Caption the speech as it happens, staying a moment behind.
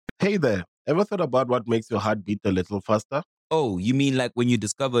Hey there, ever thought about what makes your heart beat a little faster? Oh, you mean like when you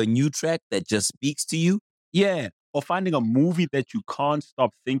discover a new track that just speaks to you? Yeah, or finding a movie that you can't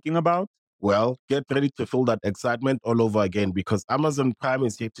stop thinking about. Well, get ready to feel that excitement all over again because Amazon Prime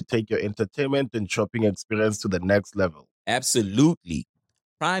is here to take your entertainment and shopping experience to the next level. Absolutely.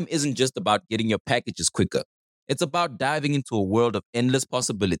 Prime isn't just about getting your packages quicker. It's about diving into a world of endless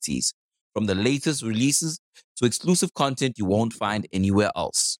possibilities, from the latest releases to exclusive content you won't find anywhere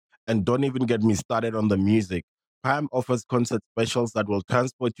else. And don't even get me started on the music. Prime offers concert specials that will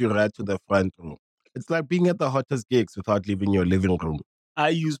transport you right to the front row. It's like being at the hottest gigs without leaving your living room. I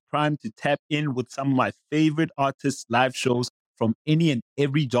use Prime to tap in with some of my favorite artists' live shows from any and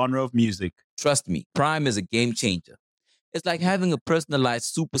every genre of music. Trust me, Prime is a game changer. It's like having a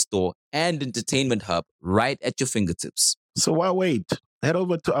personalized superstore and entertainment hub right at your fingertips. So why wait? Head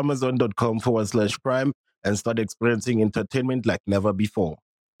over to amazon.com/prime and start experiencing entertainment like never before.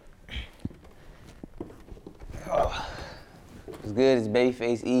 What's good? It's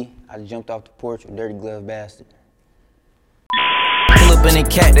Babyfxce. I just jumped off the porch with Dirty Glove Bastard. Pull up in a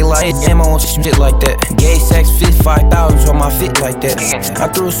cat, they like ammo on some shit like that. Gay sex fit 5,000 on my fit like that. I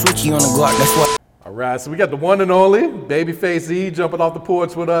threw a switchy on the Glock, that's why. All right, so we got the one and only Babyfxce jumping off the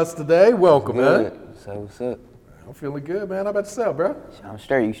porch with us today. Welcome, man. What's up? I'm feeling good, man. How about yourself, bro? I'm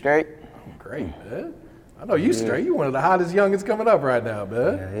straight. You straight? I'm great, man. I know you straight. You one of the hottest youngins coming up right now,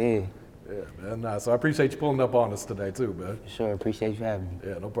 man. Yeah. Yeah, man. Nah, so I appreciate you pulling up on us today, too, man. Sure, appreciate you having me.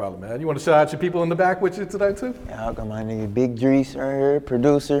 Yeah, no problem, man. You want to shout out your people in the back with you today, too? Yeah, I got my nigga Big Drees right here,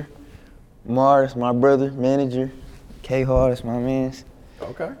 producer. Mar, that's my brother, manager. K-Hard, that's my mans.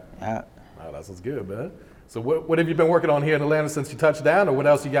 Okay. Yeah. Oh, that's what's good, man. So what have you been working on here in Atlanta since you touched down, or what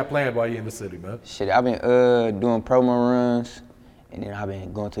else you got planned while you're in the city, man? Shit, I've been doing promo runs, and then I've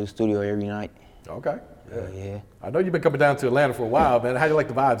been going to the studio every night. Okay. Yeah. I know you've been coming down to Atlanta for a while, man. How do you like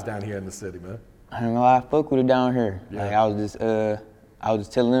the vibes down here in the city, man? I don't know, I fuck with it down here. Yeah. Like I was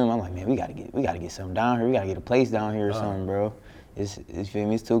just telling them, I'm like, man, we gotta get something down here. We gotta get a place down here or something, bro. It's feel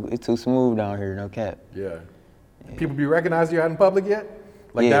me, it's too smooth down here, no cap. Yeah. People be recognizing you out in public yet?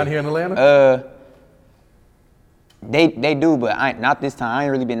 Like down here in Atlanta? They do, but not this time. I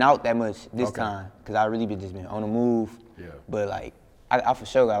ain't really been out that much this time, cause I really just been on the move. Yeah. But like, I for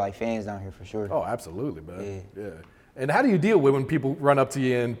sure got like fans down here for sure. Oh, absolutely, man. Yeah. And how do you deal with when people run up to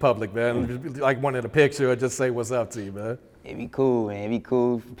you in public, man? Like wanting a picture or just say what's up to you, man? It'd be cool, man. It'd be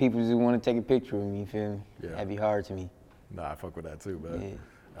cool if people just want to take a picture with me, you feel me? Yeah. That'd be hard to me. Nah, I fuck with that too, man.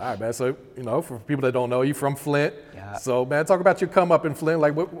 Yeah. All right, man. So, for people that don't know, you from Flint. Yeah. So, man, talk about your come up in Flint.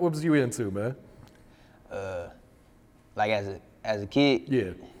 Like, what was you into, man? Like as a kid.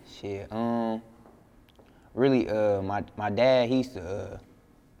 Yeah. Shit. Really, my dad he used to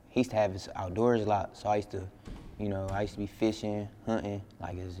have us outdoors a lot, so I used to be fishing, hunting,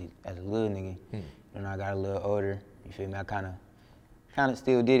 like as a little nigga. When I got a little older, you feel me? I kind of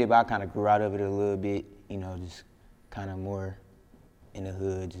still did it, but I kind of grew out of it a little bit. Just kind of more in the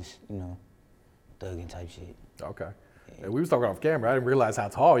hood, just thugging type shit. Okay. And we was talking off camera. I didn't realize how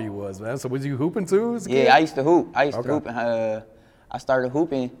tall you was, man. So was you hooping too as a kid? Yeah, I used to hoop. I Okay. started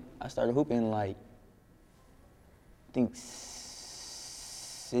hooping. I started hooping like I think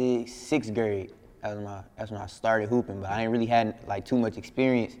sixth grade. That's when I started hooping, but I ain't really had like too much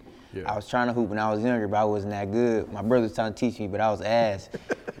experience. Yeah. I was trying to hoop when I was younger, but I wasn't that good. My brother was trying to teach me, but I was ass.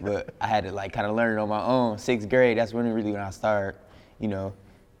 But I had to like kind of learn it on my own. Sixth grade, that's when I started,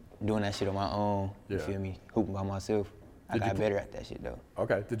 doing that shit on my own. You Yeah. feel me? Hooping by myself. I got better at that shit though.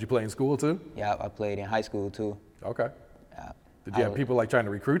 Okay. Did you play in school too? Yeah, I played in high school too. Okay. Yeah. Did you have people like trying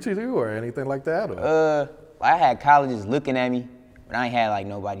to recruit you too, or anything like that? Or? I had colleges looking at me, but I ain't had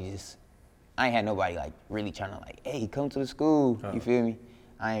nobody like really trying to like, hey, come to the school. You feel me?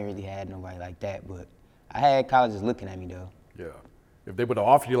 I ain't really had nobody like that, but I had colleges looking at me though. Yeah. If they would have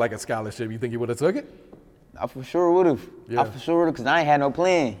offered you like a scholarship, you think you would have took it? I for sure would have. Yeah. I for sure would have, cause I ain't had no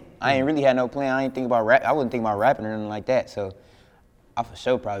plan. I ain't really had no plan. I ain't think about rap. I wasn't thinking about rapping or anything like that. So I for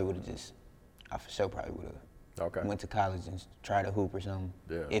sure probably would have. Okay. Went to college and tried to hoop or something.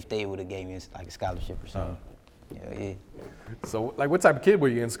 Yeah. If they would have gave me like a scholarship or something. Yeah. So, like, what type of kid were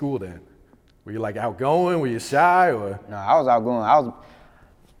you in school then? Were you like outgoing? Were you shy or? No, I was outgoing.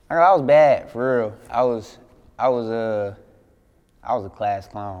 I was bad for real. I was a class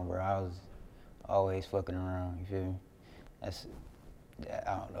clown, bro. I was always fucking around. You feel me? I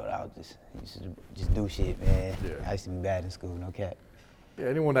don't know. I was just do shit, man. Yeah. I used to be bad in school, no cap. Yeah,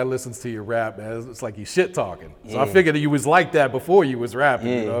 anyone that listens to your rap, man, it's like you shit talking. So I Yeah. figured that you was like that before you was rapping,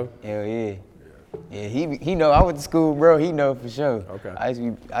 Yeah, you know? hell yeah. Yeah, he know I went to school, bro. He know for sure. Okay. I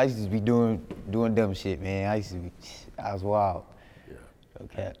used to be doing dumb shit, man. I was wild. Yeah.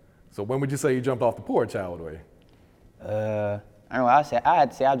 Okay. So when would you say you jumped off the porch? How old were you? I don't know. I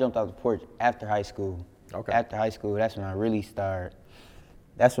had to say I jumped off the porch after high school. Okay. After high school, that's when I really started.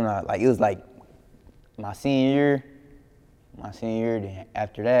 That's when it was like my senior year. Then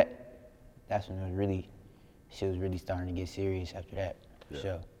after that, that's when shit was really starting to get serious after that. For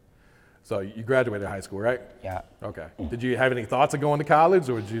sure. So you graduated high school, right? Yeah. Okay. Did you have any thoughts of going to college,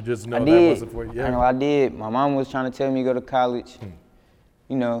 or did you just know I that did. wasn't for you? Yeah. I know I did. My mom was trying to tell me to go to college.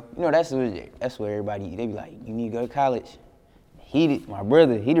 You know that's what everybody, they be like, you need to go to college. My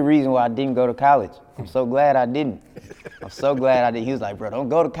brother, he the reason why I didn't go to college. I'm so glad I didn't. I'm so glad I did. He was like, bro, don't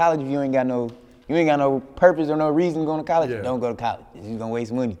go to college if you ain't got no purpose or no reason going to college. Yeah. Don't go to college. You're gonna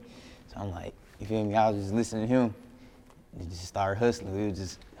waste money. So I'm like, you feel me? I was just listening to him and just started hustling. We was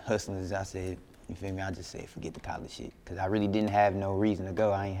just hustling. As I said, you feel me? I just said, forget the college shit, because I really didn't have no reason to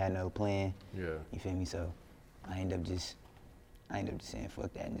go. I ain't had no plan. Yeah. You feel me? So I ended up just saying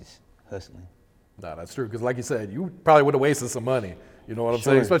fuck that and just hustling. No, that's true. Because like you said, you probably would have wasted some money. You know what I'm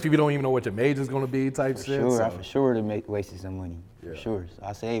saying? Especially if you don't even know what your major's going to be type shit. Sure, So. I for sure wasted some money. Yeah. For sure. So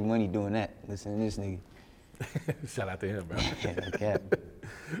I saved money doing that. Listen to this nigga. Shout out to him, bro. Okay.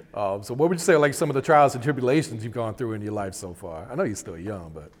 So what would you say are like some of the trials and tribulations you've gone through in your life so far? I know you're still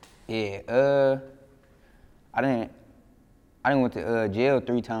young, but. Yeah, I didn't went to jail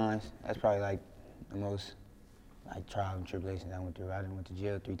 3 times. That's probably like the most like trials and tribulations I went through. I done went to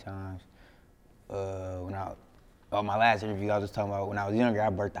jail 3 times. My last interview, I was just talking about when I was younger, I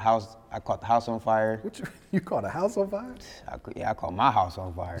burnt the house. I caught the house on fire. You caught a house on fire? I caught my house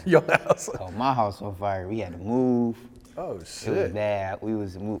on fire. Your house? I caught my house on fire. We had to move. Oh, shit. It was bad.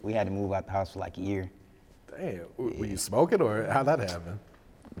 We had to move out the house for like a year. Damn. Were you smoking, or how'd that happen?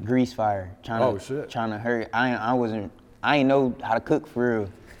 Grease fire. Trying to hurry. I ain't know how to cook for real,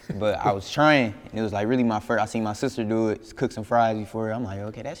 but I was trying. And it was like really my first. I seen my sister do it, cook some fries before. I'm like,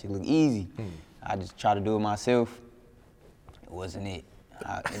 okay, that shit look easy. I just tried to do it myself. It wasn't it.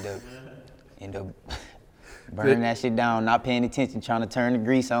 I end up burning that shit down, not paying attention, trying to turn the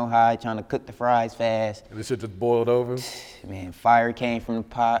grease on high, trying to cook the fries fast. And this shit just boiled over? Man, fire came from the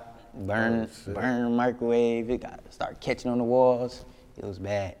pot, burned the microwave. It started catching on the walls. It was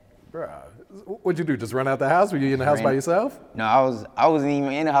bad. Bruh, what'd you do? Just run out the house? Were you in the house by yourself? No, I wasn't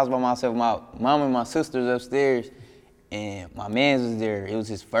even in the house by myself. My mom and my sisters upstairs, and my man's was there. It was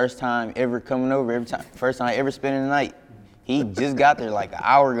his first time ever coming over. First time ever spending the night. He just got there like an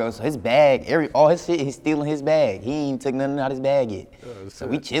hour ago, so his bag, all his shit, he's stealing his bag. He ain't even took nothing out of his bag yet. So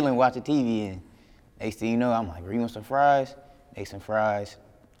we chilling, watching TV, and next thing you know, I'm like, bro, you want some fries? Make some fries.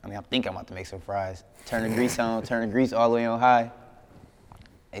 I think I'm about to make some fries. Turn the grease on, turn the grease all the way on high.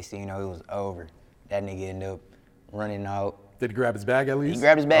 Next thing you know, it was over. That nigga ended up running out. Did he grab his bag at least? He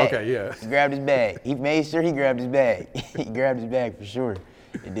grabbed his bag. Okay, yeah. He grabbed his bag. He made sure he grabbed his bag. He grabbed his bag for sure.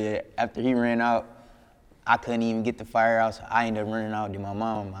 And then after he ran out, I couldn't even get the fire out, so I ended up running out. Then my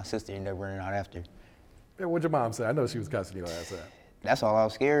mom and my sister ended up running out after. Yeah, what'd your mom say? I know she was cussing your ass out. That's all I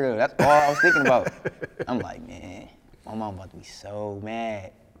was scared of. That's all I was thinking about. I'm like, man, my mom about to be so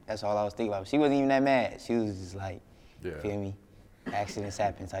mad. That's all I was thinking about. She wasn't even that mad. She was just like, feel me? Accidents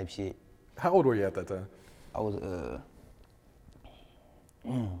happen type shit. How old were you at that time? I was,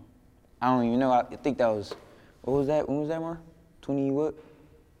 I don't even know. I think that was, what was that? When was that, Mar?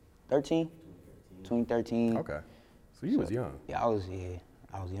 13? 2013. Okay. So you was young. Yeah, I was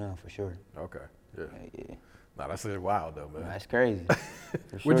young for sure. Okay. Yeah. Yeah. Nah, that's wild though, man. That's crazy.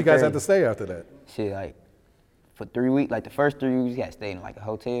 Where'd you guys have to stay after that? Shit, like for 3 weeks, like the first 3 weeks, we had to stay in like a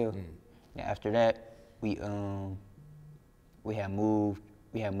hotel. And after that, we had moved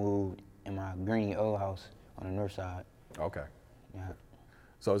in my granny old house on the north side. Okay. Yeah.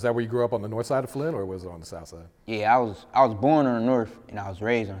 So is that where you grew up, on the north side of Flint, or was it on the south side? Yeah, I was born on the north and I was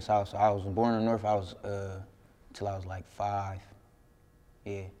raised on the south. So I was born on the north. I was till I was like 5.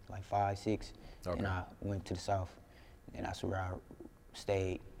 Yeah, like 5, 6. Okay. And I went to the south, and that's where I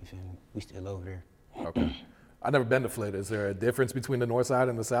stayed. You feel me? We still over there. Okay. I've never been to Flint. Is there a difference between the north side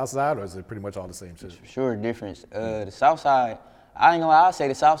and the south side, or is it pretty much all the same shit? For sure, difference. The south side, I ain't gonna lie, I'll say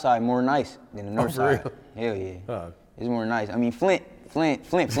the south side more nice than the north side. Real? Hell yeah. Huh. It's more nice. I mean, Flint.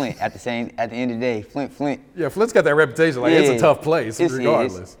 At the end of the day, Flint. Yeah, Flint's got that reputation. Like, it's a tough place,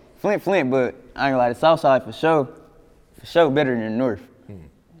 regardless. Flint, but I ain't gonna lie, the south side for sure better than the north.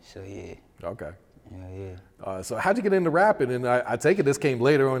 So yeah. Okay. Yeah. So how'd you get into rapping? And I take it this came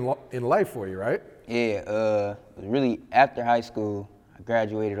later on in life for you, right? Yeah, it was really after high school. I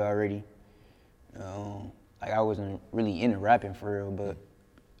graduated already. Like I wasn't really into rapping for real, but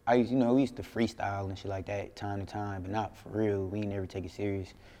we used to freestyle and shit like that time to time, but not for real. We never take it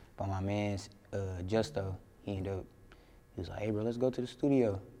serious. But my man's Justo, he was like, hey bro, let's go to the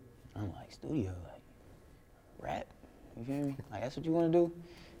studio. I'm like, studio, like, rap? You feel me? Like, that's what you want to do?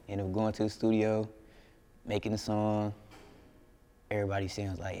 End up going to the studio, making the song. Everybody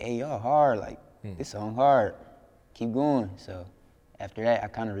sounds like, hey, y'all hard. Like, this song hard. Keep going. So after that, I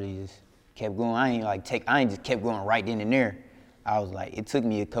kind of really just kept going. I ain't just kept going right then and there. I was like, it took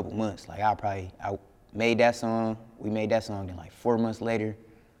me a couple months. Like, I made that song. We made that song. Then like 4 months later,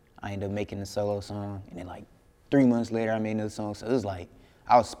 I ended up making the solo song. And then like 3 months later, I made another song. So it was like,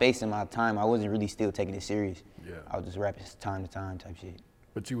 I was spacing my time. I wasn't really still taking it serious. Yeah. I was just rapping time to time type shit.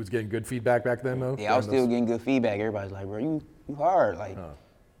 But you was getting good feedback back then, though? Yeah, I was still getting good feedback. Everybody's like, bro, you hard. Like,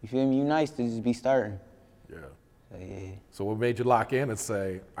 you feel me? You nice to just be starting. Yeah. So, yeah. So what made you lock in and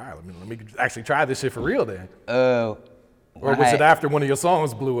say, all right, let me actually try this shit for real then? Or was it after one of your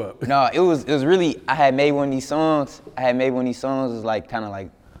songs blew up? No, it was really, I had made one of these songs. It was like kind of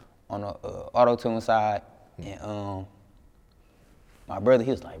like on the auto-tune side. And my brother,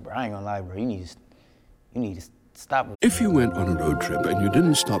 he was like, bro, I ain't gonna lie, bro, you need to stop. If you went on a road trip and you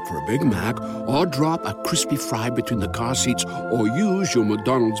didn't stop for a Big Mac or drop a crispy fry between the car seats or use your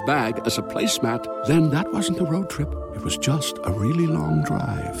McDonald's bag as a placemat, then that wasn't a road trip. It was just a really long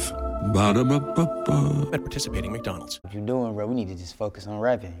drive. Ba-da-ba-ba-ba. At participating McDonald's. What you doing, bro? We need to just focus on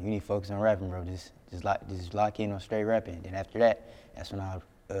rapping. You need to focus on rapping, bro. Just lock in on straight rapping. Then after that, that's when I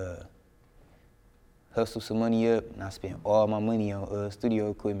hustled some money up, and I spent all my money on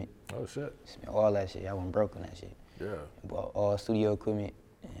studio equipment. Oh, shit. Spent all that shit. I went broke on that shit. Yeah. Bought all studio equipment,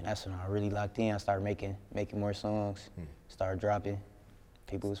 and that's when I really locked in. I started making more songs, started dropping.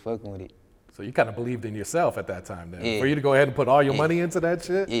 People was fucking with it. So you kind of believed in yourself at that time then? Yeah. For you to go ahead and put all your money into that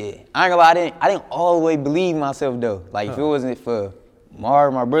shit? Yeah. I ain't gonna lie, I didn't all the way believe myself though. Like if it wasn't for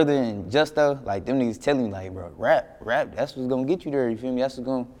my brother and Justo, like them niggas telling me like, bro, rap, that's what's gonna get you there, you feel me? That's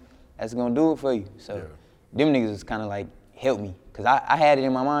gonna do it for you. So them niggas was kinda like help me. Cause I had it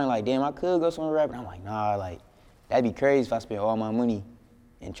in my mind like, damn, I could go somewhere rap, and I'm like, nah, like that'd be crazy if I spent all my money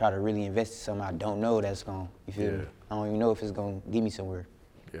and try to really invest in something I don't know that's gonna, you feel me? I don't even know if it's gonna get me somewhere.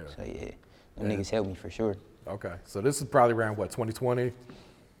 Yeah. So yeah. Them niggas helped me for sure. Okay, so this is probably around what, 2020?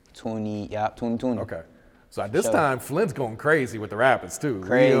 2020. Okay, so at this time, Flint's going crazy with the rappers too.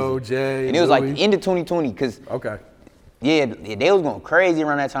 Crazy. Rio, Jay, and it was Louis. like the end of 2020, cause yeah, they was going crazy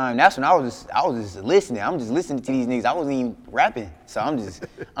around that time. That's when I was just listening. I'm just listening to these niggas. I wasn't even rapping, so I'm just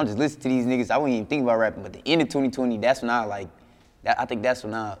listening to these niggas. I wasn't even thinking about rapping. But the end of 2020, that's when I think that's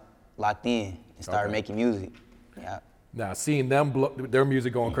when I locked in and started making music. Yeah. Now, seeing their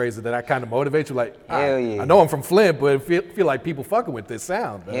music going crazy, did that kind of motivate you? Like, hell yeah. I know I'm from Flint, but I feel like people fucking with this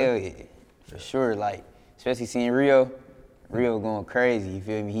sound, man. Hell yeah, for sure. Like, especially seeing Rio going crazy. You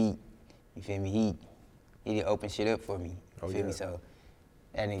feel me? He did open shit up for me. You feel me? So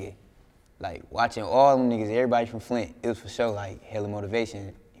that nigga, like watching all them niggas, everybody from Flint, it was for sure like hella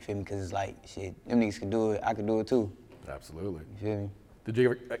motivation. You feel me? Cause it's like shit, them niggas could do it, I could do it too. Absolutely. You feel me? Did you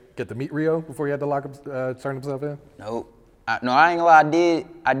ever get to meet Rio before you had to turn himself in? Nope. I ain't gonna lie.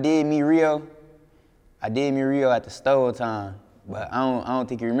 I did meet Rio. I did meet Rio at the store time, but I don't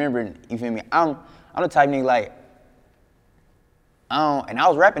think you remember. You feel me? I'm the type nigga like and I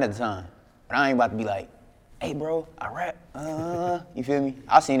was rapping at the time, but I ain't about to be like, hey bro, I rap. You feel me?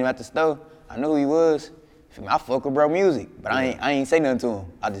 I seen him at the store. I knew who he was. You feel me? I fuck with bro music, but I ain't say nothing to him.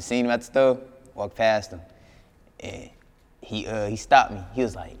 I just seen him at the store, walked past him, and he stopped me. He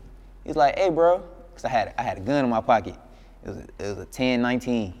was like, hey bro, cause I had a gun in my pocket. It was a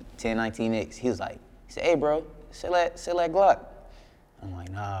 1019X. He said, hey bro, sell that Glock. I'm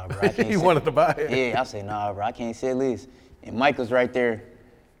like, nah bro, I can't. He wanted to buy it. Yeah, I said, nah bro, I can't sell this. And Mike was right there,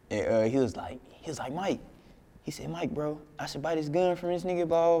 and he was like, Mike. He said, Mike bro, I should buy this gun from this nigga,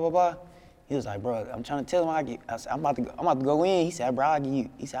 blah blah blah blah. He was like, bro, I'm trying to tell him I said, I'm about to go in. He said, bro, I'll give you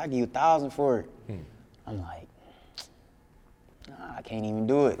 1,000 for it. I'm like, nah, I can't even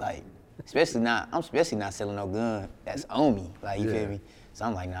do it. Like, I'm especially not selling no gun that's on me. Like, you feel me? So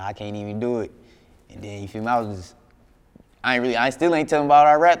I'm like, nah, I can't even do it. And then, you feel me? I still ain't telling about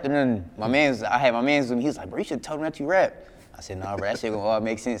I rapped or nothing. I had my mans with me. He was like, bro, you should have told him that you rap. I said, nah, bro, that shit gonna all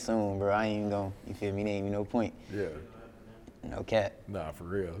make sense soon, bro. I ain't even gonna, you feel me? There ain't even no point. Yeah. No cap. Nah, for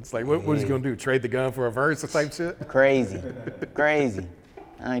real. It's like, what is you gonna do? Trade the gun for a verse or type shit? Crazy.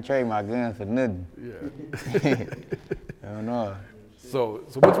 I ain't trade my gun for nothing. Yeah. I don't know. So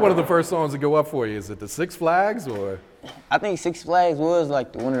what's one of the first songs that go up for you? Is it the Six Flags or? I think Six Flags was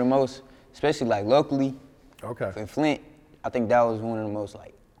like one of the most, especially like locally. Okay. In Flint, I think that was one of the most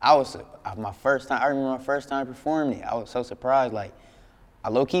like, I remember my first time performing it. I was so surprised. Like, I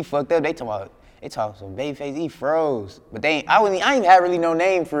low key fucked up. They talk some Babyfxce, he froze. But I ain't have really no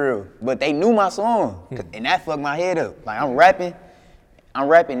name for real. But they knew my song. And that fucked my head up. Like, I'm rapping. I'm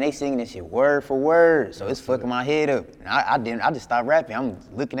rapping, they singing this shit word for word, so it's fucking my head up. And I just stopped rapping. I'm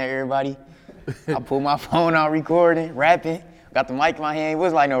looking at everybody. I pulled my phone out, recording, rapping. Got the mic in my hand. It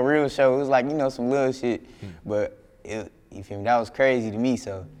wasn't like no real show. It was like, some little shit. But you feel me? That was crazy to me.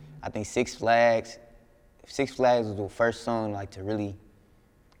 So I think Six Flags was the first song like to really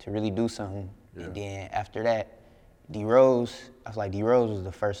do something. Yeah. And then after that, D-Rose was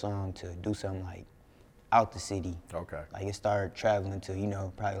the first song to do something like out the city. Okay. Like it started traveling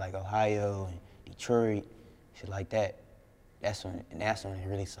to, probably like Ohio and Detroit, shit like that. That's when it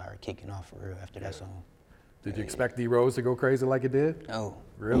really started kicking off for real after that song. Did you expect D-Rose to go crazy like it did? No.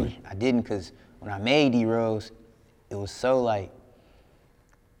 Really? I didn't, because when I made D-Rose, it was so I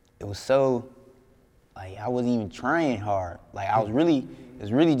wasn't even trying hard. Like it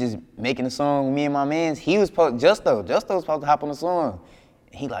was really just making a song with me and my mans. He was Justo was supposed to hop on the song.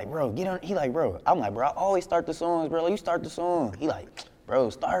 And he like, bro, get on. He like, bro. I'm like, bro, I always start the songs, bro. You start the song. He like, bro,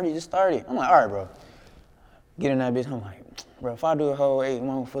 just start it. I'm like, all right, bro. Get in that bitch. I'm like, bro, if I do a whole 8,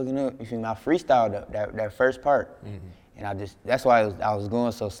 I'm fucking up. You feel me? I freestyled that first part. Mm-hmm. And that's why I was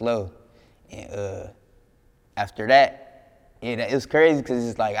going so slow. And after that, it was crazy because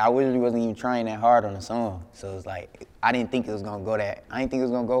it's like I really wasn't even trying that hard on the song. So it's like I didn't think it was gonna go that. I didn't think it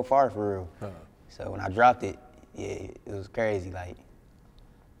was gonna go far for real. Uh-huh. So when I dropped it, it was crazy. Like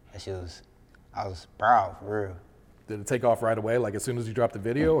that shit I was proud for real. Did it take off right away? Like as soon as you dropped the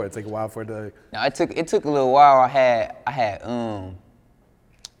video, or it take a while for it to? No, it took a little while. I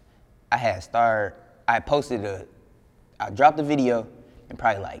dropped the video, and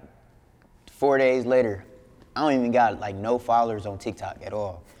probably like 4 days later, I don't even got like no followers on TikTok at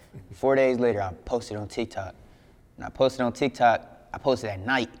all. 4 days later, I posted on TikTok. And I posted on TikTok, I posted at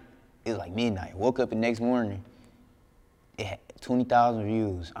night. It was like midnight. Woke up the next morning, it had 20,000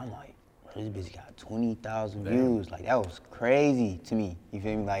 views. I'm like, this bitch got 20,000 views. Like that was crazy to me. You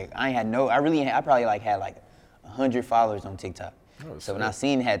feel me? Like I probably like had like 100 followers on TikTok. Oh, so when I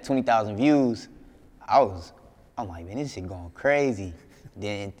seen it had 20,000 views, I'm like, man, this shit going crazy.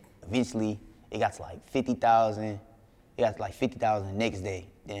 Then eventually it got to like 50,000. It got to like 50,000 the next day.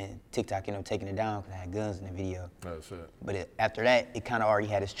 Then TikTok ended up taking it down because I had guns in the video. Oh, shit. But after that, it kind of already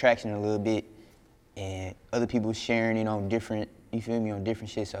had its traction a little bit. And other people sharing it on different, you feel me, on different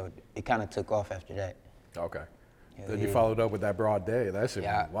shit. So it kind of took off after that. Okay. Then you followed up with that Broad Day. That shit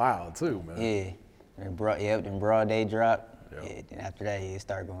was wild too, man. Yeah. Then Broad Day dropped. Yep. Yeah, then after that, it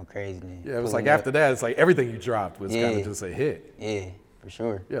started going crazy. Yeah, it was like after that, it's like everything you dropped was kind of just a hit. Yeah, for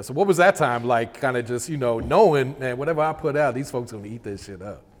sure. Yeah, so what was that time like, kind of just, knowing, man, whatever I put out, these folks gonna eat this shit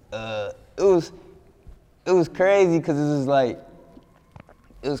up? It was crazy because it was like,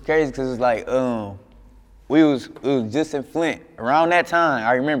 it was just in Flint. Around that time,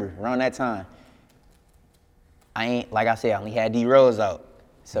 I remember, like I said, I only had D-Rose out.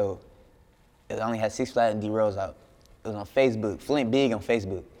 So I only had Six Flags and D-Rose out. It was on Facebook. Flint big on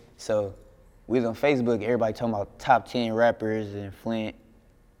Facebook. So we was on Facebook, everybody talking about top 10 rappers in Flint,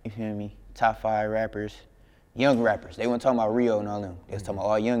 you feel me? Top 5 rappers, young rappers. They weren't talking about Rio and all them. They was talking about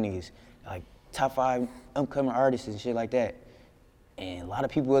all young niggas. Like top 5 upcoming artists and shit like that. And a lot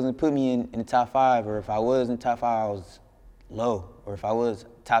of people wasn't putting me in the top 5, or if I was in the top 5, I was low. Or if I was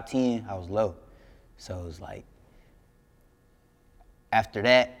top 10, I was low. So it was like, after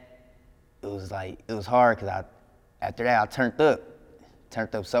that, it was hard because after that I turned up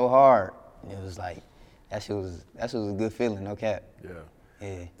so hard. And it was like, that shit was a good feeling, no cap. Yeah.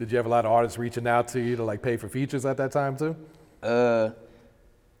 Did you have a lot of artists reaching out to you to like pay for features at that time too?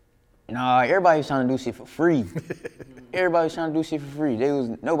 Nah, everybody was trying to do shit for free. Nobody was trying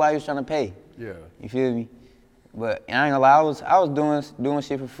to pay. Yeah. You feel me? But and I ain't gonna lie, I was doing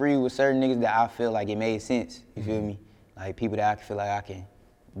shit for free with certain niggas that I feel like it made sense. You feel me? Like people that I feel like I can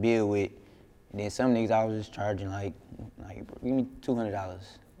build with. And then some niggas I was just charging like give me $200.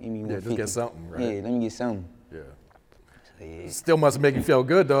 Give me just get something, right? Yeah, let me get something. Yeah. So, yeah. Still must make you feel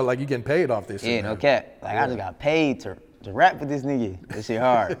good though, like you getting paid off this shit. Yeah, no cap. Like I just got paid to rap with this nigga. This shit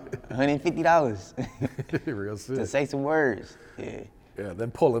hard. $150. Real shit. To say some words. Yeah. Yeah,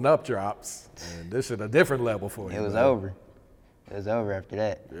 then Pulling Up drops, and this is a different level for you. It was over. It was over after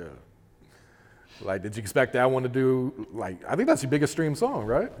that. Yeah. Like, did you expect that one to do, like, I think that's your biggest stream song,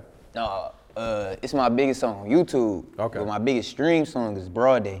 right? No, it's my biggest song on YouTube. Okay. But my biggest stream song is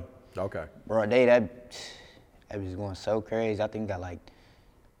Broad Day. Okay. Broad Day, that was going so crazy. I think got like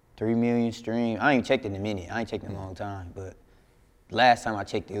 3 million streams. I ain't checked it in a minute. I ain't checked it in a long time. But last time I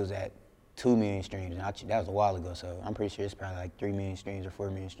checked it was at 2 million streams. And that was a while ago, so I'm pretty sure it's probably like 3 million streams or 4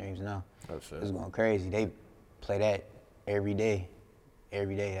 million streams now. That's it. It's going crazy. They play that every day.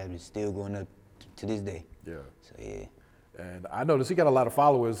 Every day. That is still going up to this day. Yeah. So, yeah. And I noticed he got a lot of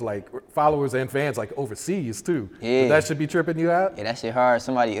followers, and fans like overseas too. Yeah. That should be tripping you out? Yeah, that shit hard.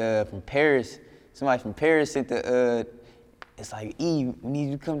 Somebody from Paris sent it's like, E, we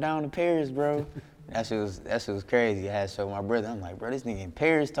need you to come down to Paris, bro. That shit was crazy. I had to show my brother. I'm like, bro, this nigga in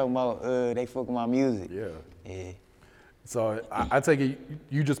Paris talking about they fuck with my music. Yeah. Yeah. So I take it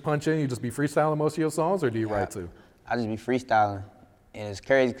you just punch in, you just be freestyling most of your songs, or do you write too? I just be freestyling. And it's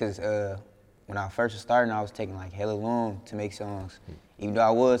crazy because when I first was starting, I was taking like hella long to make songs. Even though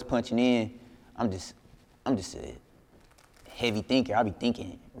I was punching in, I'm just a heavy thinker. I be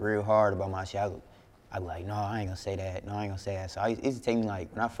thinking real hard about my shit. I be like, no, I ain't gonna say that. No, I ain't gonna say that. So it used to take me like,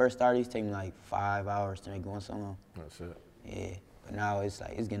 when I first started, it used to take me like 5 hours to make one song. That's it. Yeah, but now it's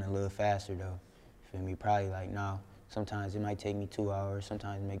getting a little faster though. You feel me? Probably like now, sometimes it might take me 2 hours.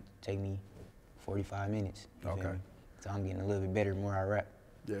 Sometimes it might take me 45 minutes. You feel me? So I'm getting a little bit better the more I rap.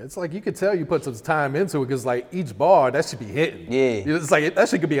 Yeah, it's like you could tell you put some time into it because like each bar, that should be hitting. Yeah. It's like that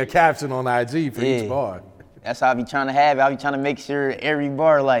shit could be a caption on IG for each bar. That's how I be trying to have it. I be trying to make sure every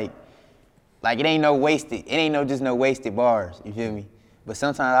bar like it ain't no wasted. It ain't just no wasted bars. You feel me? But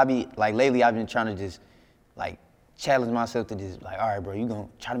sometimes I be like lately I've been trying to just like challenge myself to just like, all right, bro, you gonna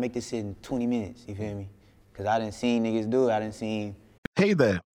try to make this shit in 20 minutes. You feel me? Cause I didn't see niggas do it. I didn't see. Hey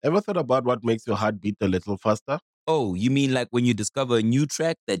there, ever thought about what makes your heart beat a little faster? Oh, you mean like when you discover a new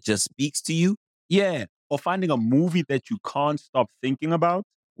track that just speaks to you? Yeah, or finding a movie that you can't stop thinking about.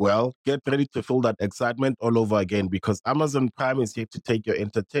 Well, get ready to feel that excitement all over again because Amazon Prime is here to take your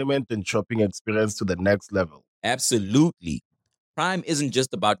entertainment and shopping experience to the next level. Absolutely. Prime isn't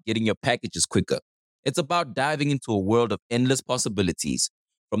just about getting your packages quicker. It's about diving into a world of endless possibilities,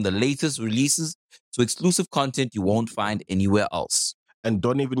 from the latest releases to exclusive content you won't find anywhere else. And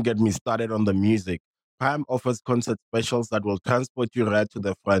don't even get me started on the music. Prime offers concert specials that will transport you right to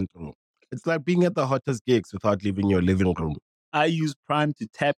the front row. It's like being at the hottest gigs without leaving your living room. I use Prime to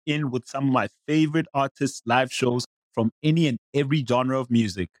tap in with some of my favorite artists' live shows from any and every genre of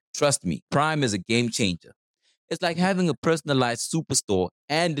music. Trust me, Prime is a game changer. It's like having a personalized superstore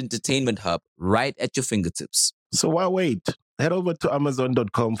and entertainment hub right at your fingertips. So why wait? Head over to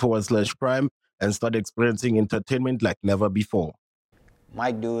amazon.com/prime and start experiencing entertainment like never before.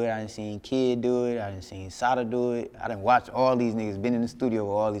 Mike do it, I done seen Kid do it, I done seen Sada do it. I done watched all these niggas, been in the studio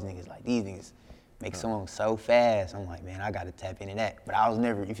with all these niggas. Like, these niggas make songs so fast. I'm like, man, I gotta tap into that. But I was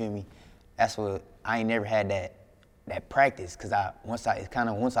never, you feel me? That's what, I ain't never had that practice, cause once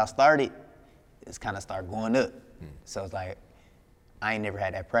I started, it's kind of started going up. So it's like, I ain't never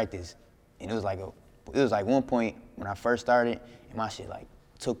had that practice. And it was like one point when I first started, and my shit like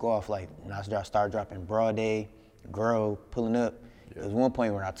took off, like when I started dropping Broad Day, Girl, Pulling Up. There was one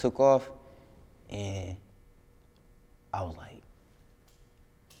point when I took off, and I was like,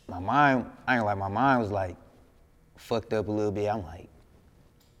 my mind was like fucked up a little bit. I'm like,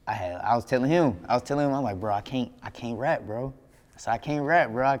 I was telling him, I'm like, bro, I can't rap, bro. I said, I can't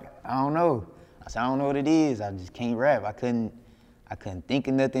rap, bro. I don't know. I said, I don't know what it is. I just can't rap. I couldn't think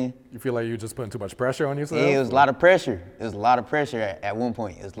of nothing. You feel like you're just putting too much pressure on yourself? Yeah, it was a lot of pressure. It was a lot of pressure at one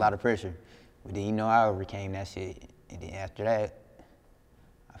point. It was a lot of pressure. But then, I overcame that shit. And then after that,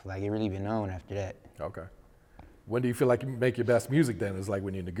 I feel like it really been on after that. Okay. When do you feel like you make your best music then? Is it like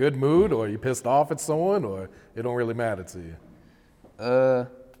when you're in a good mood, or you pissed off at someone, or it don't really matter to you? I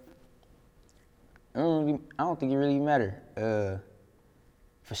don't think it really matter.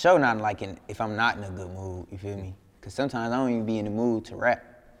 For sure not like if I'm not in a good mood, you feel me? Cause sometimes I don't even be in the mood to rap.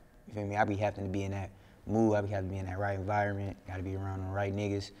 You feel me? I be having to be in that mood, I be having to be in that right environment, gotta be around the right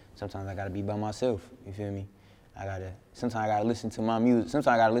niggas. Sometimes I gotta be by myself, you feel me? Sometimes I gotta listen to my music. Sometimes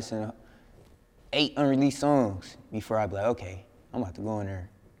I gotta listen to 8 unreleased songs before I be like, okay, I'm about to go in there.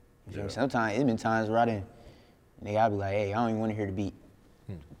 You feel me? Sometimes it's been times where I be like, hey, I don't even wanna hear the beat.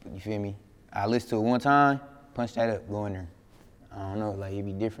 You feel me? I listen to it one time, punch that up, go in there. I don't know, like it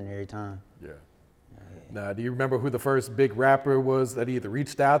be different every time. Yeah. Now, do you remember who the first big rapper was that either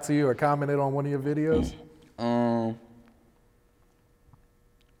reached out to you or commented on one of your videos?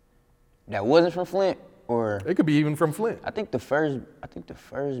 That wasn't from Flint, or It could be even from Flint. I think the first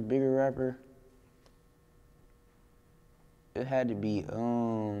bigger rapper, it had to be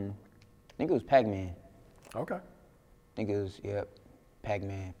I think it was Pac-Man. Okay. I think it was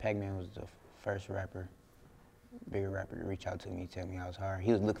Pac-Man. Pac-Man was the first bigger rapper to reach out to me, tell me I was hard.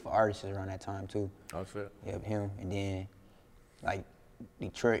 He was looking for artists around that time too. Oh shit. Yep, him. And then like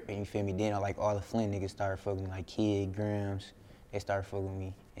Detroit, you feel me? Then like all the Flint niggas started fucking with me, like Kid, Grams, they started fucking with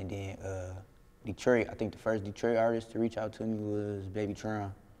me. And then Detroit, I think the first Detroit artist to reach out to me was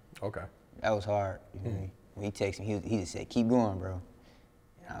Babyfxce. Okay. That was hard, you feel me? When he texted me, he just said, keep going, bro.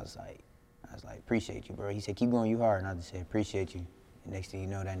 And I was like, I was like, appreciate you, bro. He said, keep going, you hard. And I just said, appreciate you. And next thing you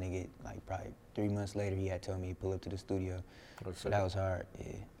know, that nigga, like probably 3 months later, he had told me to pull up to the studio. So that was hard,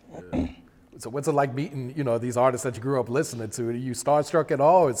 yeah. So what's it like meeting, these artists that you grew up listening to? Are you starstruck at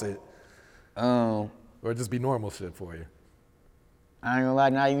all? Is it, or just be normal shit for you? I ain't gonna lie,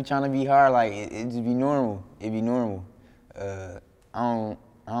 not even trying to be hard, like it just be normal. It be normal. I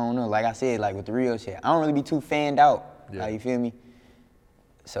don't know. Like I said, like with the real shit, I don't really be too fanned out. Yeah. Like, you feel me?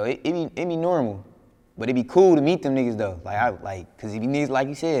 So it be normal, but it be cool to meet them niggas though. Cause it be niggas like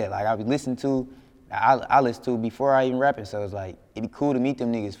you said, like I be listening to, I listen to before I even rapping. So it's like it be cool to meet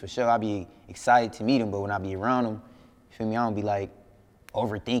them niggas for sure. I be excited to meet them, but when I be around them, you feel me? I don't be like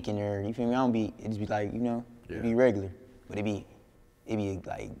overthinking or you feel me? I don't be. It just be like it be regular, but it be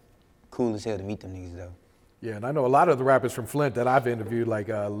like cool as hell to meet them niggas though. Yeah, and I know a lot of the rappers from Flint that I've interviewed, like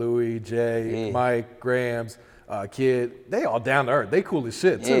Louis, Jay, Mike, Grams, Kid, they all down to earth. They cool as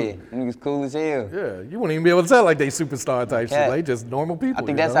shit too. Yeah, niggas cool as hell. Yeah, you wouldn't even be able to tell like they superstar type shit. They just normal people. I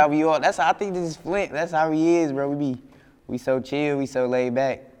think that's how we all. That's how I think this is Flint. That's how he is, bro. We so chill, we so laid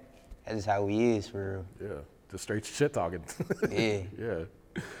back. That's just how he is for real. Yeah, just straight shit talking. Yeah. Yeah.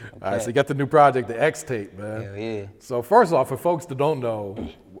 All right, so you got the new project, the X tape, man. Hell yeah. So first off, for folks that don't know,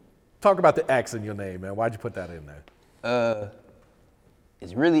 talk about the X in your name, man. Why'd you put that in there?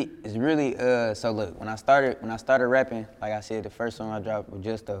 It's really. So look, when I started rapping, like I said, the first song I dropped was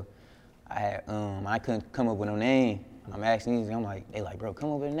Justo. I couldn't come up with no name. I'm asking these, they like, bro,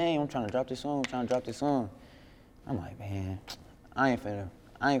 come up with a name. I'm trying to drop this song. I'm like, man, I ain't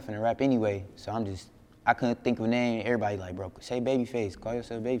finna rap anyway. So I couldn't think of a name. Everybody like, bro, say Babyfxce. Call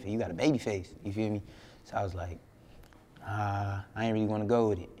yourself Babyfxce. You got a baby face. You feel me? So I was like, I ain't really want to go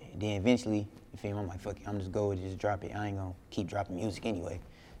with it. And then eventually, you feel me? I'm like, fuck it. I'm just go with it. Just drop it. I ain't gonna keep dropping music anyway.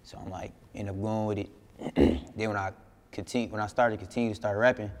 So I'm like, end up going with it. Then when I started to start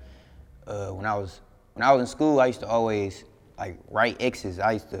rapping, when I was in school, I used to always like write X's.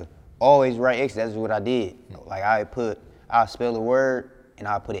 I used to always write X's. That's what I did. Like I spell a word and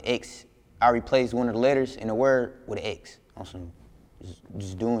I put an X. I replaced one of the letters in the word with an X on some,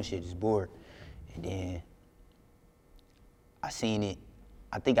 just doing shit, just bored. And then I seen it.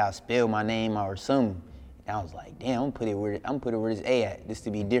 I think I spelled my name out or something. And I was like, damn, I'm gonna put it where this A at, just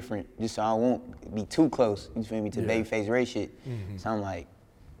to be different, just so I won't be too close, you feel me, to Babyfxce Ray shit. Mm-hmm. So I'm like,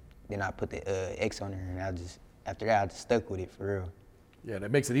 then I put the X on there, and after that, I just stuck with it for real. Yeah,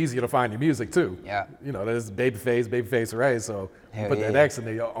 that makes it easier to find your music too. Yeah. There's Babyfxce Ray, so you put that X in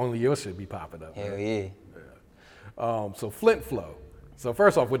there, only your shit be popping up. Hell yeah. So Flint Flow. So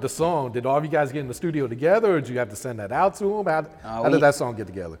first off, with the song, did all of you guys get in the studio together, or did you have to send that out to them? How did that song get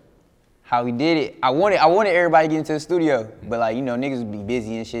together? How we did it, I wanted everybody to get into the studio, but like, niggas would be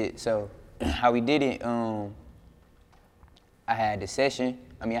busy and shit. So how we did it, I had the session.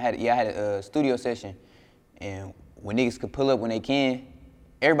 I had a studio session, and when niggas could pull up when they can,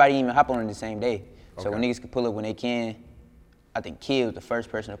 everybody even hop on it the same day. Okay. So when niggas could pull up when they can, I think Kid was the first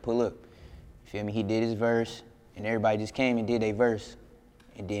person to pull up. You feel me? He did his verse, and everybody just came and did their verse.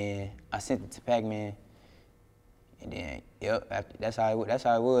 And then I sent it to Pac-Man, and then that's how it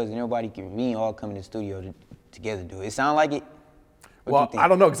was. And we all come in the studio together do it. It sound like it? Well, I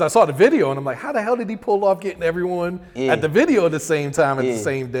don't know, because I saw the video, and I'm like, how the hell did he pull off getting everyone at the video at the same time at the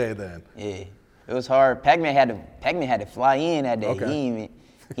same day then? Yeah, it was hard. Pac-Man had to fly in that day. Okay.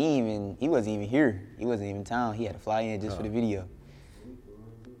 He wasn't even here. He wasn't even in town. He had to fly in just for the video.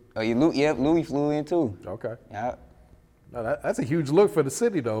 Oh, Louis flew in too. Okay. Yeah. No, that's a huge look for the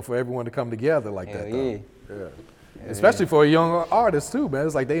city though, for everyone to come together like that. Yeah. Yeah. Especially for a young artist too, man.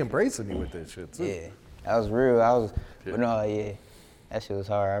 It's like they embracing you with this shit too. Yeah, that was real. But no, yeah, that shit was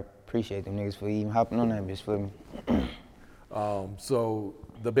hard. I appreciate them niggas for even hopping on that bitch for me. So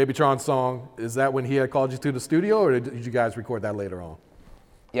the Babytron song, is that when he had called you to the studio, or did you guys record that later on?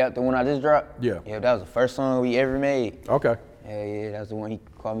 Yeah, the one I just dropped? Yeah. Yeah, that was the first song we ever made. Okay. Yeah, that was the one he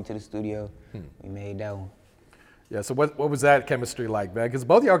called me to the studio. We made that one. Yeah, so what was that chemistry like, man? Because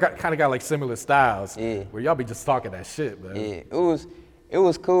both of y'all kind of got like similar styles. Yeah. Where y'all be just talking that shit, man. Yeah, it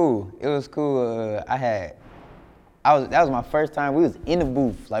was cool. It was cool. That was my first time. We was in the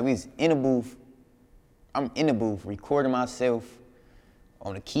booth. Like, we was in the booth. I'm in the booth recording myself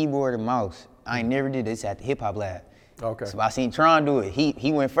on the keyboard and mouse. I ain't never did this at the Hip Hop Lab. Okay. So I seen Tron do it.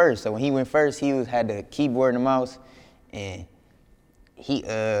 He went first. So when he went first, he had the keyboard and the mouse, and he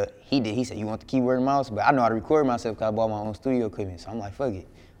said, you want the keyboard and mouse? But I know how to record myself because I bought my own studio equipment. So I'm like, fuck it.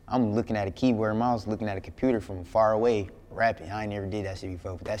 I'm looking at a keyboard and mouse, looking at a computer from far away, rapping. I ain't never did that shit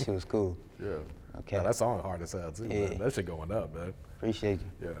before, but that shit was cool. Yeah. Okay. Yeah, that song hard as hell too, man. That shit going up, man. Appreciate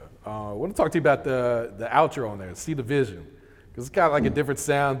you. Yeah. I want to talk to you about the outro on there, See the Vision. Because it's kind of like a different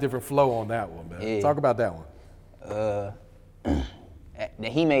sound, different flow on that one, man. Yeah. Talk about that one.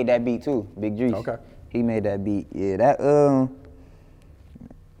 He made that beat too, Big Juice. Okay. He made that beat. Yeah, that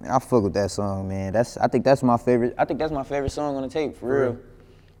I fuck with that song, man. I think that's my favorite. I think that's my favorite song on the tape, for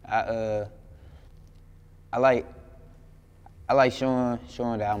real. I like showing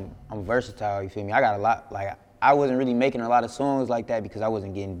that I'm versatile. You feel me? I got a lot. Like I wasn't really making a lot of songs like that because I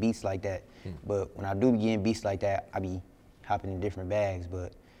wasn't getting beats like that. But when I do be getting beats like that, I be hopping in different bags.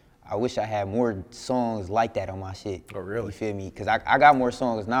 But I wish I had more songs like that on my shit. Oh, really? You feel me? Because I got more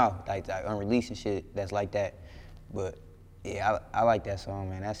songs now, like unreleased and shit that's like that. But yeah, I like that song,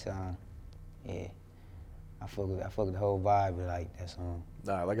 man. That song, yeah. I fuck with the whole vibe of like that song.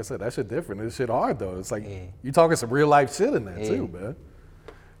 Nah, like I said, that shit different. This shit hard though. It's like Yeah. you talking some real life shit in there too, man.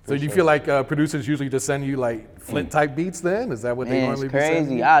 So do you feel like producers usually just send you like Flint type beats then? Is that what they Man, normally it's be sending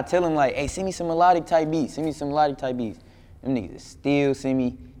crazy. you? I tell them like, hey, send me some melodic type beats. Send me some melodic type beats. Them niggas still send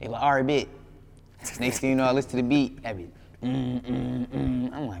me, they like, all right, bet. Next thing you know, I listen to the beat, I be,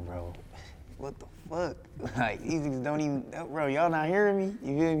 I'm like, bro, what the fuck? Like, these niggas don't even, bro, y'all not hearing me?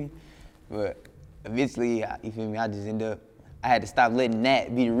 You feel me? But eventually, you feel me, I just end up, I had to stop letting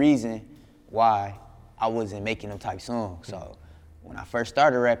that be the reason why I wasn't making them type songs. So when I first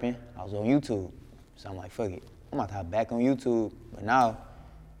started rapping, I was on YouTube. So I'm like, fuck it, I'm about to hop back on YouTube. But now,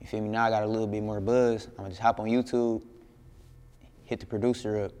 you feel me, now I got a little bit more buzz. I'm gonna just hop on YouTube, hit the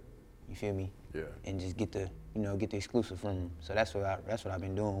producer up, you feel me? Yeah. And just get the exclusive from him. So that's what I've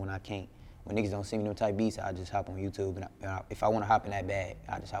been doing when I can't. When niggas don't send me no type beats, I just hop on YouTube. And if I want to hop in that bag,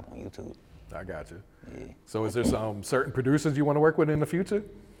 I just hop on YouTube. I got you. Yeah. So is there some certain producers you want to work with in the future?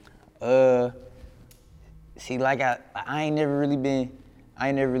 See, like I ain't never really been.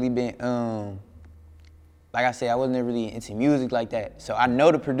 Like I said, I wasn't really into music like that. So I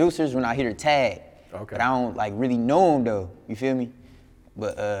know the producers when I hear the tag. Okay. But I don't like really know them though. You feel me?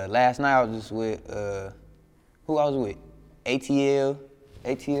 But last night I was just with who I was with? ATL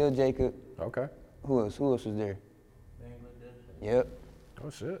Jacob. Okay. Who else was there? Yep. Oh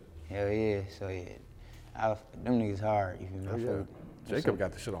shit. Hell yeah. So yeah, them niggas hard. You feel me? Oh, yeah. Jacob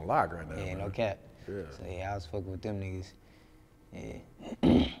got the shit on lock right now. Yeah, man. no cap. Yeah. So yeah, I was fucking with them niggas.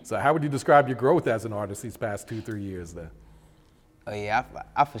 Yeah. So how would you describe your growth as an artist these past 2-3 years then? Oh yeah,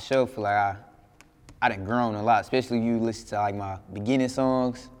 I for sure feel like I done grown a lot, especially if you listen to like my beginning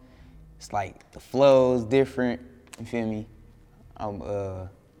songs. It's like the flow's different, you feel me? I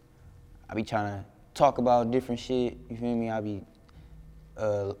be trying to talk about different shit, you feel me? I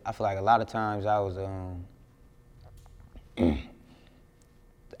feel like a lot of times I was,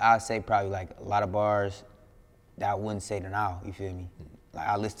 I'd say probably like a lot of bars that I wouldn't say to now, you feel me? Like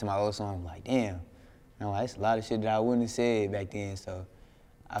I listen to my old song, like damn, it's a lot of shit that I wouldn't have said back then, so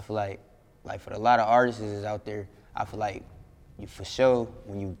I feel like for a lot of artists that's out there, I feel like you for sure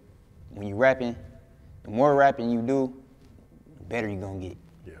when you rapping, the more rapping you do, the better you gonna get.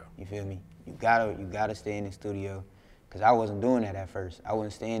 Yeah. You feel me? You gotta stay in the studio, cause I wasn't doing that at first. I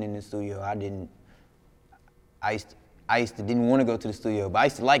wasn't staying in the studio. I used to didn't want to go to the studio, but I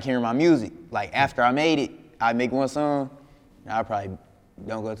used to like hearing my music. Like after I made it, I make one song, and I probably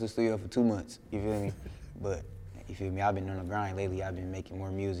don't go to the studio for 2 months. You feel me? But you feel me? I've been on the grind lately. I've been making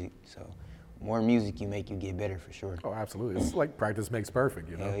more music, so. More music you make, you get better for sure. Oh, absolutely. It's like practice makes perfect,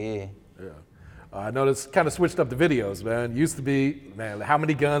 you know? Hell yeah. Yeah. I noticed kind of switched up the videos, man. Used to be, man, how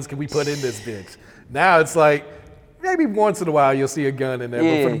many guns can we put in this bitch? Now it's like, maybe once in a while you'll see a gun in there,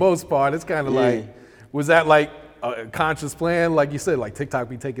 but for the most part, it's kind of like, was that like a conscious plan? Like you said, like TikTok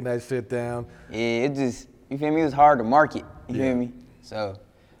be taking that shit down? Yeah, it just, you feel me? It was hard to market, you feel me? So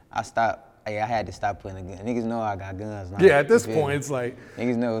I stopped. I had to stop putting the gun. Niggas know I got guns now. Yeah, at this point, it's like.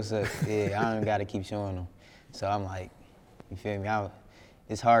 Niggas know what's up. Yeah, I don't gotta keep showing them. So I'm like, you feel me? It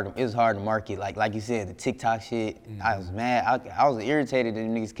was hard to market. Like you said, the TikTok shit, I was mad. I was irritated that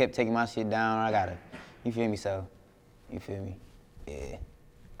niggas kept taking my shit down. You feel me? So, you feel me? Yeah,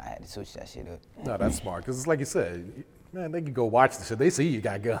 I had to switch that shit up. No, that's smart, because it's like you said, man, they can go watch the shit. They see you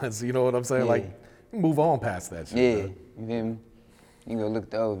got guns, you know what I'm saying? Yeah. Like, move on past that shit. Yeah, Man. you feel me? You go look at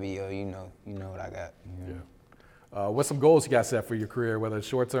the old video, you know what I got. You know? Yeah. What's some goals you got set for your career, whether it's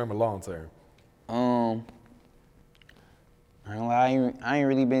short term or long term? I ain't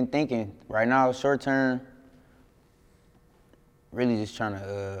really been thinking. Right now, short term, really just trying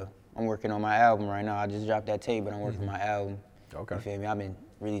to, I'm working on my album right now. I just dropped that tape, but I'm working on my album. Okay. You feel me? I've been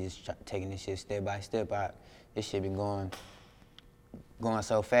really just taking this shit step by step. This shit been going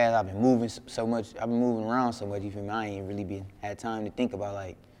so fast. I've been moving so much. I've been moving around so much. You feel me? I ain't really had time to think about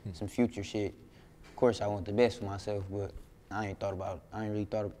like some future shit. Of course, I want the best for myself, but I ain't really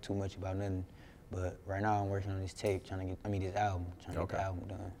thought too much about nothing But right now I'm working on this tape, this album, trying to get the album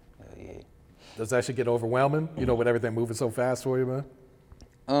done. Yeah. Does that shit get overwhelming, with everything moving so fast for you, man?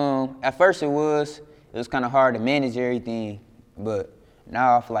 At first it was kind of hard to manage everything, but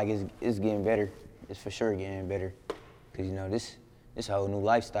now I feel like it's getting better. It's for sure getting better, cause this whole new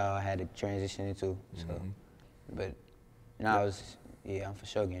lifestyle I had to transition into. So, but now I'm for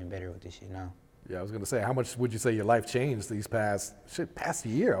sure getting better with this shit now. Yeah, I was gonna say, how much would you say your life changed these past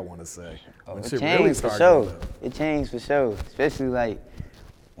year? I want to say. Oh, when it shit changed really for started sure. It changed for sure, especially like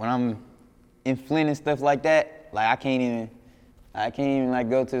when I'm in Flint and stuff like that. Like I can't even like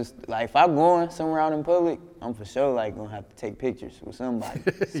go to like if I'm going somewhere out in public, I'm for sure like gonna have to take pictures with somebody.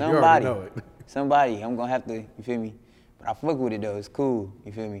 You already know it. Somebody, I'm gonna have to. You feel me? But I fuck with it though. It's cool.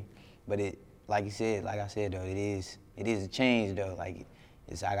 You feel me? But like I said though, it is a change though. Like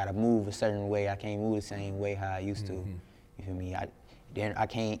I gotta move a certain way. I can't move the same way how I used to. You feel me? I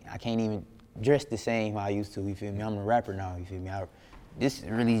can't even dress the same how I used to. You feel me? I'm a rapper now. You feel me? This is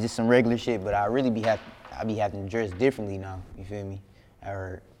really just some regular shit, but I be having to dress differently now. You feel me?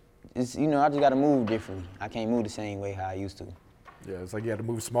 Or it's I just gotta move differently. I can't move the same way how I used to. Yeah, it's like you had to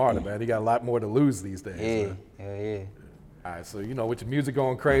move smarter, man. You got a lot more to lose these days. Yeah, hell yeah. All right, so with your music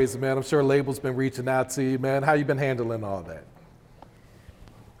going crazy, man, I'm sure labels been reaching out to you, man. How you been handling all that?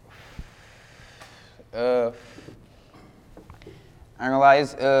 I ain't gonna lie,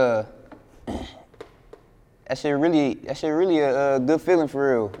 it's that shit really a good feeling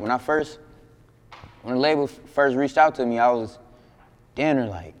for real. When the label first reached out to me, I was damn near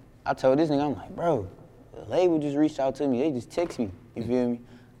like, I told this nigga, I'm like, bro, the label just reached out to me. They just text me. You feel me?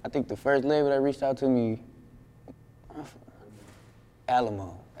 I think the first label that reached out to me,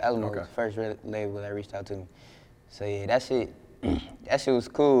 Alamo. Alamo was the first label that reached out to me. So yeah, that shit was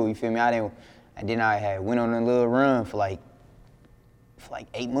cool. You feel me? And then I had went on a little run for like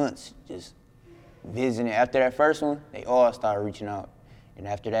 8 months, just visiting. After that first one, they all started reaching out. And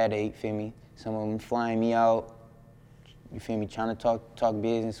after that, they, feel me, some of them flying me out, you feel me, trying to talk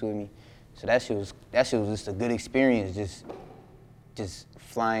business with me. So that shit was just a good experience, just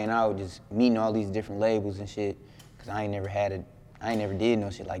flying out, just meeting all these different labels and shit. Cause I ain't never did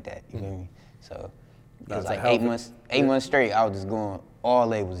no shit like that, you feel me? So it was like 8 months straight, I was just going all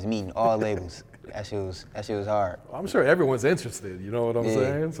labels, meeting all labels. That shit was hard. Well, I'm sure everyone's interested, you know what I'm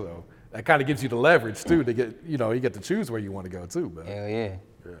saying? So that kind of gives you the leverage too to get, you get to choose where you want to go too, man. Hell yeah.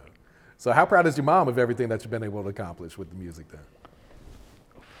 Yeah. So how proud is your mom of everything that you've been able to accomplish with the music then?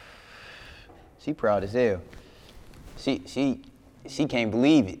 She proud as hell. She can't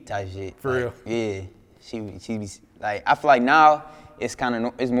believe it type shit. For real? Yeah. She be like, I feel like now it's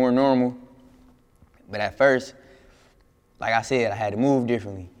it's more normal. But at first, like I said, I had to move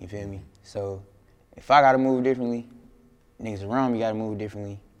differently, you feel me? So if I gotta move differently, niggas around me gotta move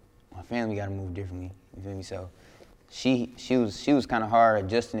differently, my family gotta move differently, you feel me? So she was kind of hard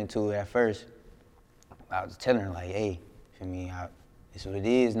adjusting into it at first. I was telling her like, hey, you feel me? It's what it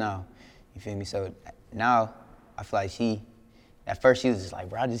is now, you feel me? So now I feel like at first she was just like,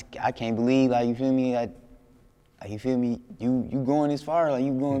 bro, I can't believe, like, you feel me? Like, you feel me? You going this far, like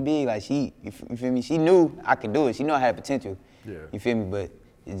you going big, like you feel me? She knew I could do it. She knew I had potential. Yeah. You feel me? But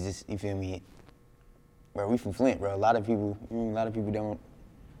it's just, you feel me? Bro, we from Flint, bro. A lot of people don't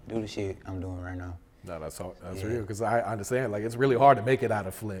do the shit I'm doing right now. No, that's real, because I understand, like, it's really hard to make it out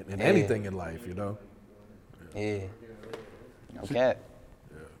of Flint in anything in life, Yeah. No cap.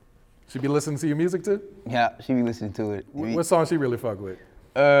 Yeah. She be listening to your music too? Yeah, she be listening to it. What song she really fuck with?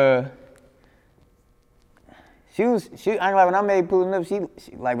 She I ain't like when I made Pulling Up, she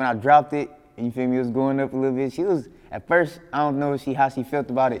like when I dropped it, and you feel me, it was going up a little bit. She was, at first, I don't know how she felt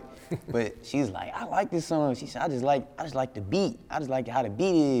about it, but she's like, I like this song. She said, I just like the beat. I just like how the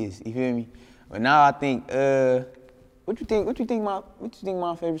beat is, you feel me? But now I think, what you think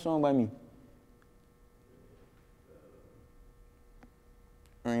my favorite song by me?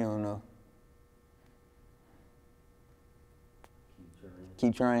 I don't know.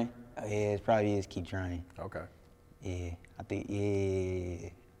 Keep Trying? Oh yeah, it probably is Keep Trying. Okay. Yeah, I think,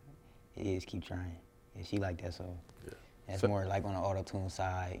 it is Keep Trying. Yeah, she like that song. Yeah. That's more like on the auto-tune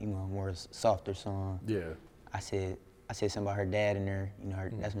side, more softer song. Yeah. I said something about her dad in there,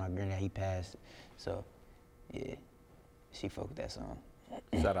 that's my granddad, he passed. So, yeah, she fuck with that song.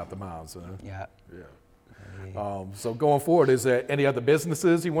 Shout out to moms, huh? Yeah. Yeah. So going forward, is there any other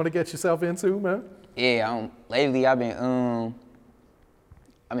businesses you want to get yourself into, man? Yeah, lately I've been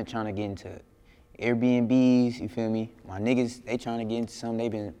trying to get into Airbnbs, you feel me? My niggas, they trying to get into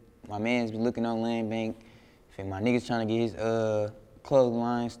something. My man's been looking on Land Bank. You feel me? My niggas trying to get his clothing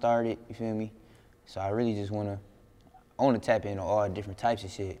line started, you feel me? So I really just want to tap into all different types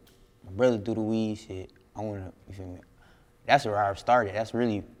of shit. my brother do the weed shit. I wanna, you feel me? That's where I started. That's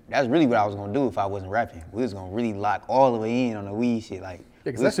really what I was gonna do if I wasn't rapping. We was gonna really lock all the way in on the weed shit. Like,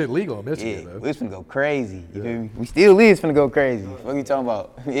 Yeah, because that shit legal in Michigan, yeah, man. we was finna go crazy. You feel me? We still is finna go crazy. What you talking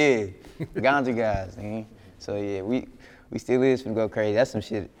about? Yeah, ganja guys, man. So yeah, we still is finna go crazy. That's some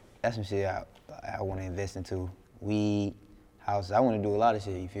shit. I want to invest into. Weed, houses. I want to do a lot of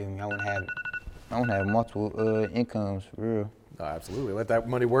shit. You feel me? I want to have multiple incomes for real. No, absolutely. Let that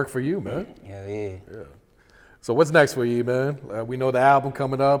money work for you, man. Hell yeah. Yeah. So what's next for you, man? We know the album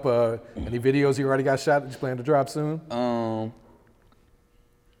coming up. Any videos you already got shot that you plan to drop soon? I'm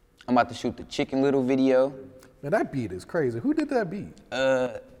about to shoot the Chicken Little video. Man, that beat is crazy. Who did that beat?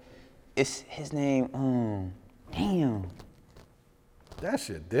 It's his name. Damn. That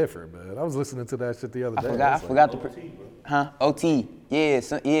shit different, man. I was listening to that shit the other day. I forgot the OT. Yeah,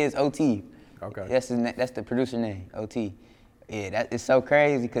 it's OT. Okay. That's the producer name, OT. Yeah, that is so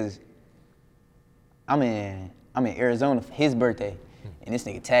crazy because I'm in Arizona for his birthday, and this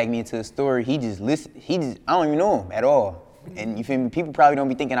nigga tagged me into a story. He just I don't even know him at all. And you feel me? People probably don't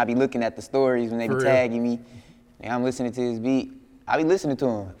be thinking I be looking at the stories when they be tagging me. And I'm listening to his beat. I be listening to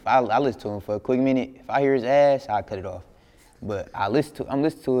him. If I listen to him for a quick minute. If I hear his ass, I cut it off. But I'm listening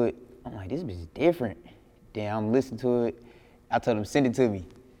to it. I'm like, this bitch is different. Then I'm listening to it. I told him, send it to me.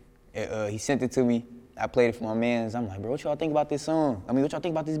 He sent it to me. I played it for my mans. I'm like, bro, what y'all think about this song? I mean, what y'all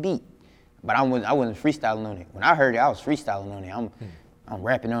think about this beat? But I wasn't freestyling on it. When I heard it, I was freestyling on it. I'm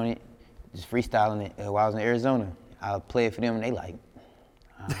rapping on it, just freestyling it while I was in Arizona. I play it for them, and they like,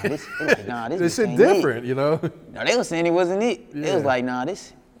 this shit different, you know? No, they was saying it wasn't it. Yeah. They was like,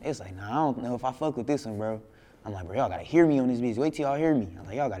 I don't know if I fuck with this one, bro. I'm like, bro, y'all gotta hear me on this bitch. Wait till y'all hear me. I'm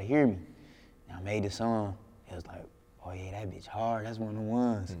like, y'all gotta hear me. And I made the song. It was like, oh yeah, that bitch hard. That's one of the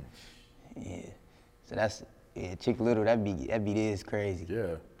ones. Yeah. So Chick Little, that beat is crazy.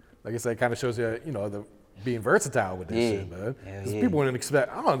 Yeah. Like I said, it kind of shows you, the being versatile with this shit, man. Because people wouldn't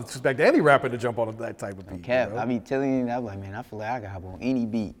expect, I don't expect any rapper to jump on that type of beat. Cap, I be telling you, I'm like, man, I feel like I can hop on any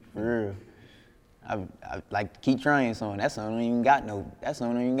beat, for real. I like to keep trying song. That song don't even got no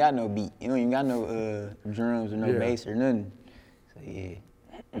beat. You don't even got no drums or no bass or nothing. So yeah.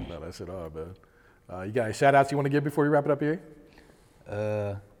 No, that shit hard, man. You got any shout outs you want to give before you wrap it up here?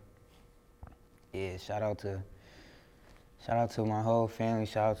 Yeah, shout out to my whole family.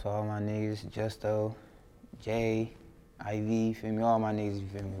 Shout out to all my niggas, Justo, Jay, IV, you feel me? All my niggas, you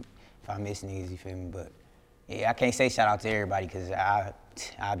feel me? If I miss niggas, you feel me? But yeah, I can't say shout out to everybody because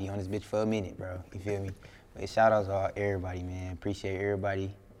I'll be on this bitch for a minute, bro. You feel me? But shout out to everybody, man. Appreciate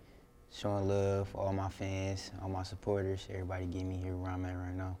everybody showing love, all my fans, all my supporters, everybody getting me here where I'm at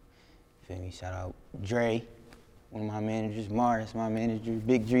right now. You feel me? Shout out Dre, one of my managers, that's my manager,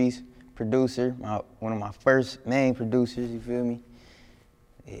 Big Drees, producer, one of my first main producers, you feel me?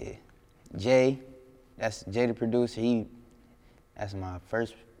 Yeah. Jay, that's Jay the producer. That's my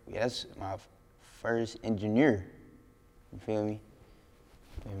first engineer. You feel me?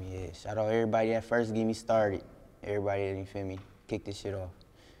 Yeah. Shout out everybody that first get me started. Everybody that, you feel me, kick this shit off.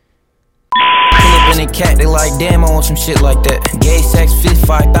 Pull up in a cat, they like, damn, I want some shit like that. Gay sex,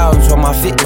 55,000 on my fit.